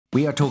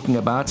We are talking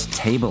about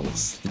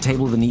tables. The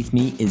table beneath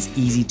me is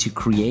easy to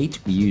create.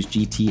 We use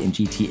GT and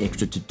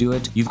gtExtras to do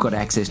it. You've got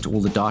access to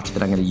all the data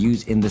that I'm going to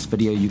use in this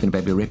video. You're going to be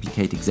able to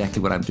replicate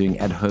exactly what I'm doing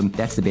at home.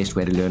 That's the best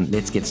way to learn.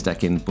 Let's get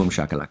stuck in. Boom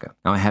shakalaka.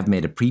 Now I have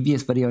made a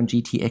previous video on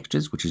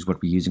gtExtras, which is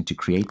what we're using to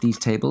create these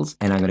tables.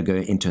 And I'm going to go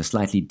into a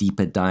slightly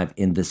deeper dive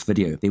in this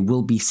video. There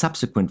will be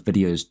subsequent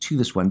videos to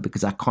this one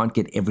because I can't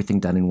get everything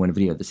done in one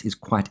video. This is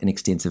quite an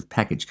extensive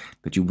package,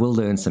 but you will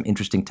learn some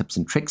interesting tips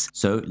and tricks.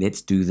 So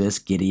let's do this.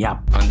 Giddy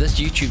up. On this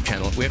YouTube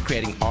channel, we're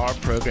creating R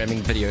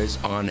programming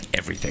videos on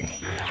everything.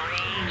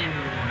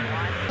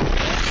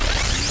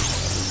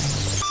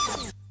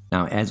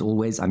 Now, as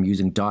always, I'm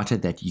using data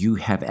that you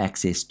have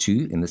access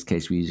to. In this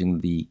case, we're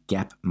using the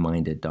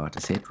Gapminder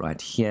dataset right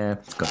here.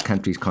 It's got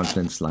countries,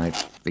 continents,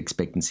 life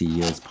expectancy,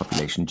 years,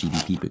 population,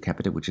 GDP per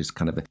capita, which is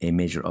kind of a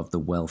measure of the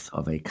wealth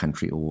of a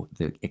country or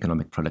the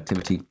economic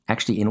productivity.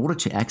 Actually, in order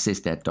to access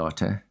that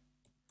data,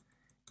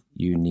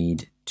 you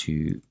need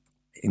to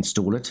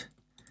install it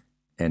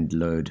and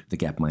load the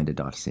Gapminder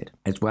dataset,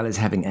 as well as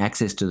having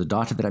access to the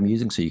data that I'm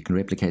using so you can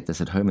replicate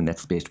this at home, and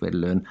that's the best way to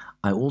learn.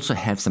 I also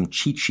have some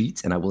cheat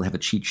sheets, and I will have a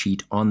cheat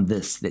sheet on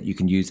this that you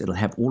can use. It'll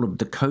have all of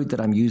the code that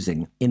I'm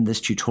using in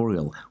this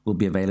tutorial will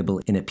be available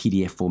in a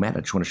PDF format. I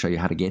just want to show you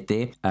how to get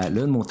there.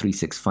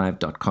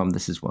 Learnmore365.com.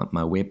 This is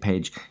my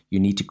webpage. You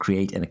need to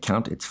create an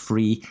account. It's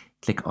free.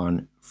 Click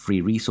on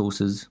free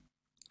resources.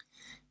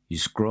 You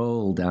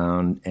scroll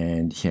down,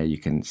 and here you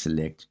can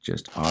select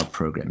just R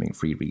programming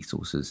free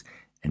resources.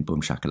 And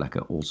boom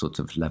shakalaka, all sorts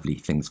of lovely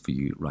things for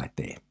you right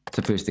there.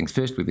 So first things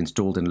first, we've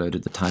installed and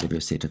loaded the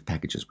tidyverse set of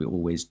packages. We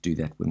always do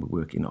that when we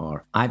work in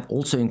R. I've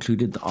also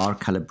included the R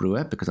color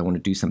brewer because I want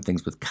to do some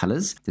things with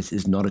colors. This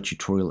is not a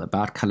tutorial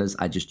about colors.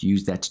 I just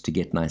use that to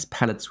get nice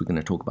palettes. We're going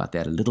to talk about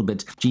that a little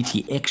bit.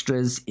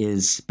 gtExtras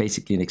is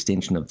basically an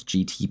extension of the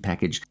GT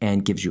package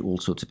and gives you all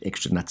sorts of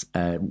extra nuts,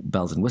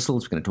 bells and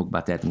whistles. We're going to talk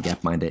about that. And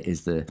Gapminder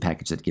is the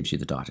package that gives you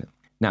the data.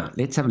 Now,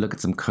 let's have a look at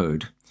some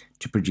code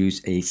to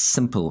produce a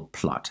simple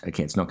plot.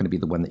 Okay, it's not going to be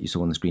the one that you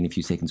saw on the screen a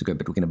few seconds ago,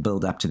 but we're going to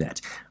build up to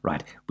that.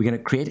 Right, we're going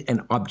to create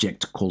an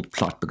object called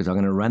plot because I'm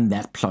going to run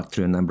that plot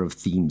through a number of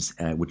themes,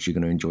 which you're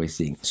going to enjoy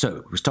seeing.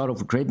 So we start off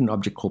with creating an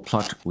object called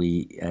plot.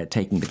 We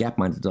taking the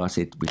Gapminder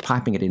dataset, we're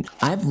piping it in.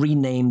 I've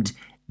renamed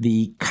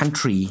the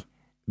country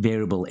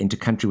variable into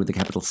country with a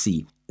capital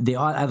C. There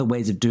are other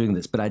ways of doing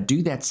this, but I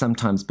do that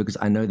sometimes because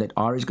I know that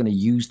R is going to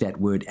use that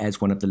word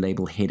as one of the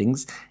label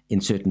headings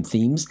in certain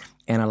themes,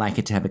 and I like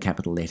it to have a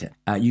capital letter.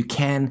 You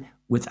can,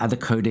 with other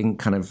coding,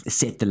 kind of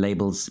set the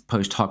labels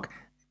post hoc.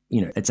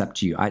 You know, it's up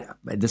to you.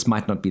 This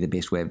might not be the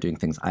best way of doing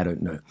things. I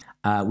don't know.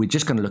 We're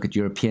just going to look at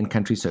European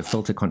countries, so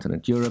filter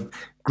continent Europe,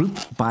 group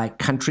by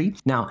country.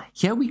 Now,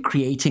 here we're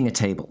creating a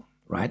table.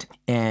 Right?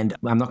 And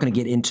I'm not going to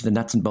get into the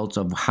nuts and bolts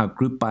of how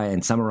group by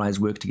and summarize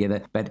work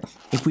together, but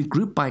if we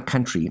group by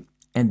country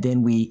and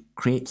then we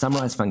create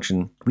summarize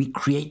function, we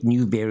create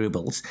new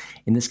variables,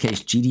 in this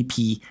case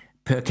GDP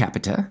per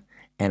capita,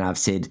 and I've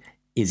said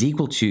is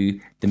equal to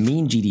the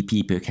mean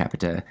GDP per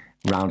capita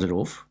rounded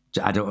off.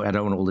 I don't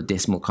want all the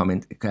decimal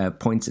points.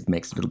 It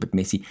makes it a little bit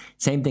messy.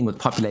 Same thing with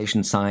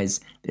population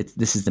size.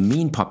 This is the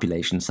mean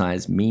population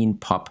size, mean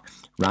pop,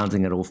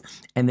 rounding it off.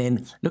 And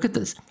then look at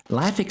this,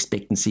 life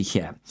expectancy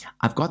here.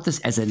 I've got this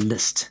as a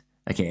list,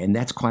 okay, and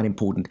that's quite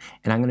important.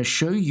 And I'm going to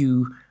show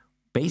you,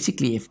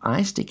 basically, if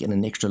I stick in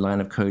an extra line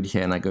of code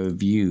here and I go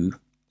view,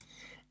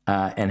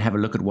 and have a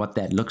look at what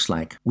that looks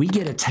like. We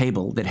get a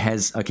table that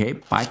has, okay,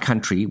 by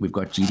country, we've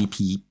got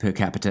GDP per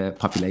capita,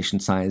 population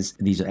size,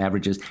 these are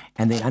averages.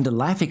 And then under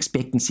life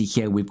expectancy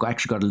here, we've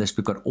actually got a list.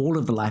 We've got all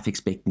of the life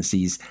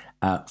expectancies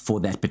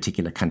for that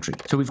particular country.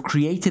 So we've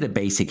created a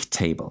basic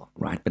table,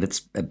 right? But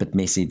it's a bit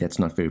messy. That's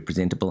not very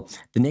presentable.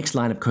 The next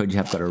line of code, you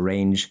have got a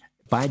range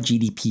by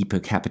GDP per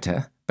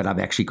capita, but I've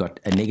actually got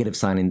a negative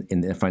sign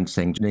in the front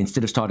saying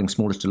instead of starting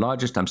smallest to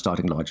largest, I'm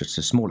starting largest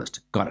to smallest.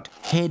 Got it.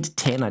 Head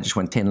 10, I just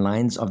want 10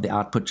 lines of the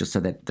output just so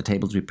that the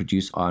tables we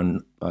produce are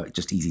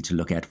just easy to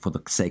look at for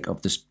the sake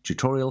of this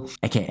tutorial.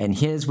 Okay, and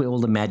here's where all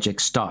the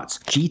magic starts.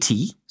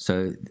 GT,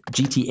 so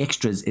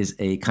gtExtras is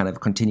a kind of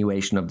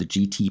continuation of the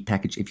GT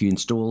package. If you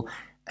install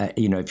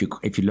you know,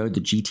 if you load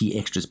the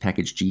gtExtras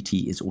package,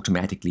 GT is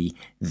automatically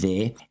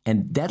there,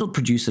 and that'll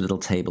produce a little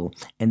table.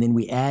 And then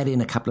we add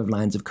in a couple of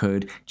lines of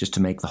code just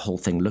to make the whole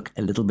thing look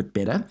a little bit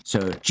better. So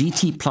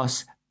GT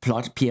plus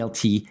plot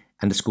PLT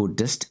underscore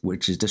dist,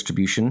 which is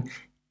distribution.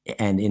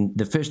 And in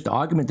the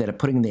argument that I'm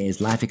putting in there is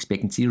life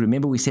expectancy.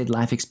 Remember, we said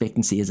life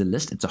expectancy is a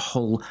list. It's a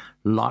whole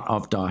lot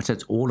of data.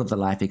 It's all of the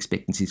life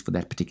expectancies for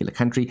that particular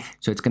country.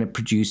 So it's going to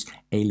produce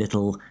a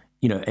little,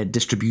 you know, a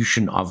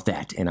distribution of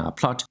that in our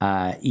plot.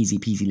 Easy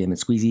peasy lemon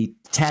squeezy.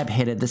 Tab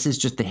header, this is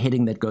just the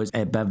heading that goes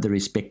above the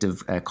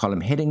respective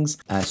column headings.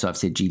 So I've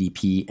said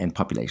GDP and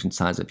population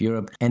size of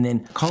Europe. And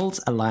then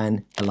cols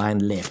align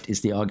left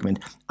is the argument.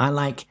 I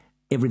like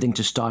everything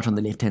to start on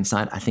the left-hand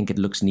side. I think it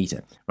looks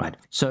neater, right?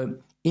 So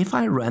If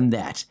I run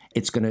that,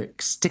 it's going to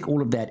stick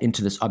all of that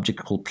into this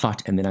object called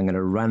plot, and then I'm going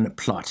to run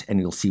plot, and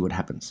you'll see what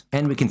happens.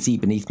 And we can see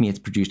beneath me it's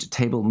produced a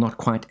table, not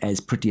quite as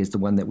pretty as the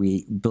one that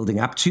we're building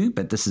up to,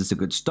 but this is a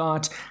good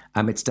start.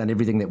 It's done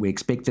everything that we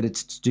expected it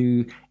to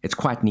do. It's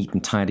quite neat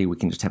and tidy. We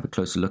can just have a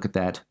closer look at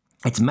that.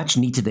 It's much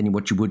neater than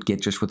what you would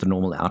get just with a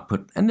normal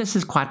output. And this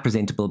is quite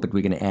presentable, but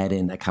we're going to add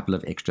in a couple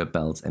of extra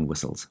bells and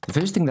whistles. The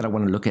first thing that I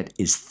want to look at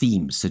is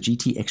themes. So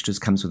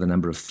gtExtras comes with a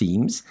number of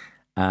themes.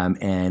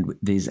 And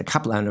there's a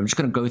couple, and I'm just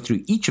going to go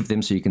through each of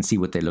them so you can see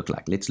what they look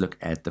like. Let's look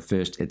at the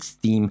first. It's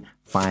theme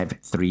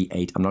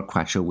 538. I'm not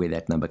quite sure where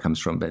that number comes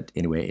from, but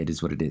anyway, it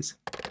is what it is.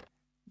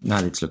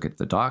 Now let's look at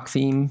the dark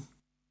theme.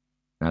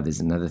 Now there's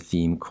another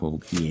theme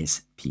called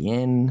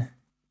ESPN.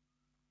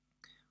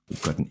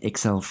 We've got an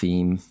XL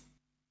theme.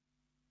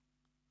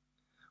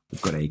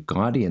 We've got a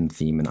Guardian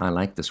theme, and I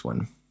like this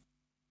one.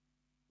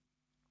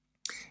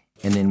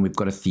 And then we've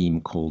got a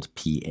theme called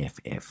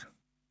PFF.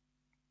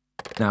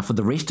 Now, for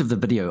the rest of the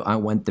video, I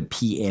want the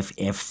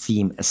PFF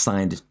theme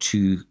assigned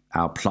to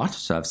our plot.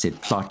 So I've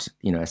said plot,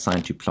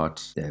 assigned to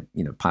plot,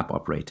 pipe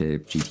operator,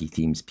 GT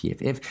themes,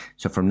 PFF.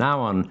 So from now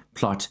on,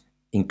 plot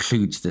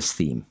includes this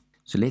theme.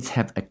 So let's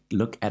have a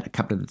look at a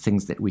couple of the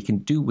things that we can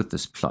do with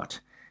this plot.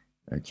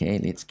 Okay,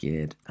 let's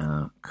get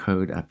our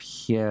code up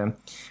here.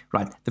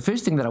 Right, the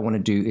first thing that I want to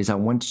do is I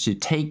want to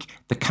take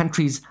the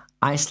countries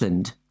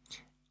Iceland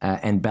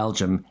and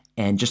Belgium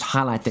and just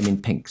highlight them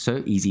in pink.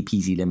 So easy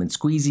peasy lemon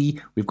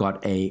squeezy. We've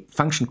got a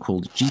function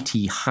called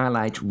gt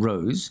highlight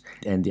rows,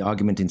 and the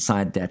argument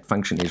inside that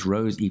function is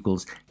rows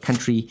equals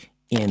country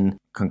in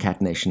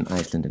concatenation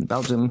Iceland and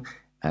Belgium,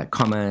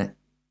 comma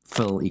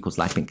fill equals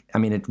light pink. I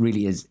mean, it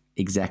really is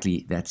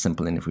exactly that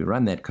simple. And if we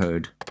run that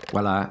code,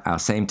 voila, our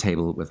same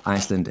table with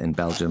Iceland and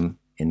Belgium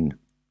in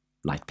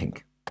light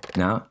pink.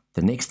 Now,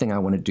 the next thing I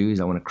want to do is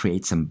I want to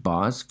create some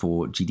bars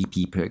for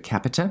GDP per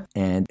capita,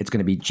 and it's going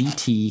to be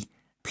GT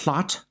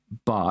plot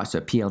bar, so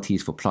PLT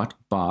is for plot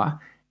bar,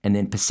 and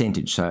then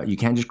percentage. So you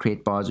can just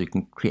create bars, or you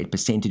can create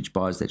percentage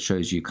bars that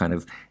shows you kind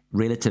of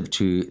relative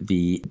to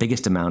the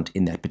biggest amount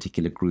in that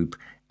particular group,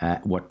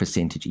 what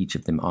percentage each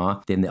of them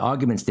are. Then the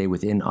arguments there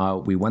within are,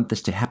 we want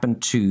this to happen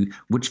to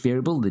which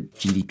variable? The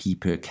GDP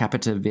per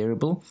capita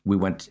variable. We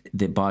want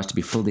the bars to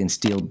be filled in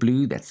steel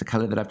blue. That's the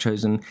color that I've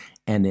chosen.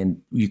 And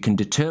then you can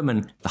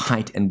determine the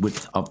height and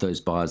width of those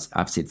bars.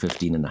 I've said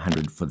 15 and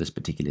 100 for this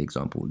particular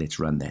example. Let's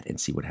run that and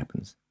see what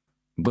happens.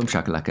 Boom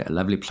shakalaka, a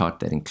lovely plot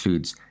that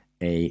includes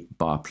a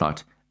bar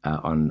plot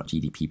on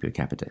GDP per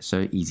capita.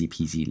 So easy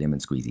peasy lemon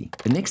squeezy.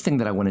 The next thing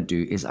that I want to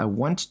do is I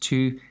want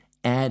to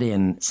add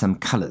in some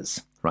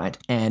colors, right?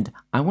 And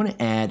I want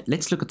to add,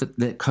 let's look at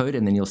the code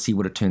and then you'll see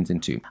what it turns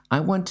into. I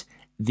want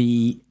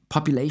the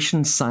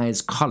population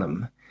size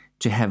column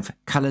to have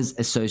colors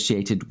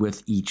associated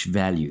with each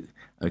value.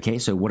 Okay,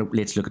 so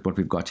let's look at what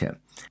we've got here.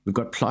 We've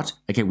got plot.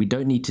 Okay, we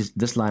don't need to,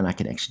 this line I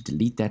can actually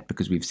delete that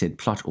because we've said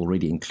plot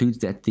already includes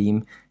that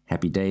theme.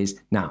 Happy days.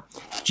 Now,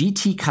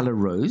 GT color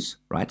rows,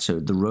 right?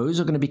 So the rows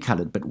are going to be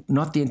colored, but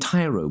not the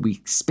entire row. We're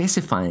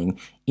specifying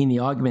in the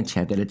argument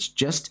here that it's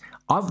just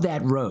of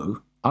that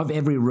row, of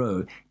every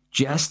row,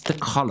 just the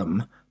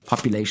column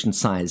population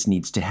size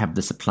needs to have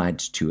this applied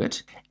to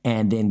it.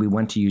 And then we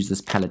want to use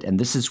this palette. And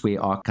this is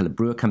where our color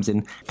brewer comes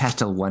in.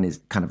 Pastel 1 is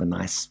kind of a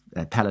nice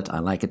palette. I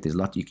like it. There's a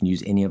lot. You can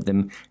use any of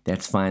them.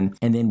 That's fine.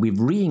 And then we've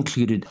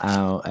re-included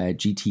our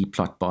GT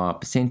plot bar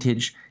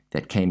percentage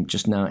that came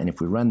just now. And if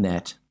we run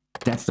that,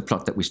 that's the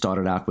plot that we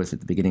started out with at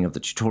the beginning of the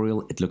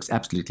tutorial. It looks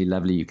absolutely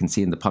lovely. You can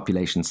see in the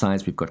population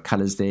size, we've got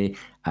colors there.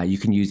 You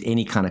can use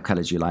any kind of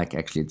colors you like.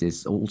 Actually,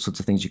 there's all sorts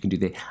of things you can do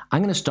there.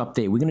 I'm going to stop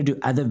there. We're going to do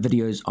other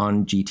videos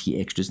on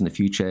gtExtras in the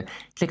future.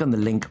 Click on the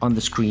link on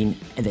the screen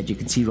that you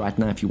can see right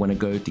now if you want to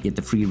go to get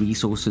the free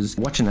resources.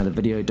 Watch another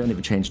video. Don't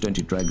ever change. Don't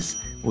do drugs.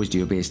 Always do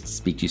your best.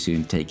 Speak to you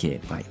soon. Take care.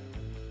 Bye.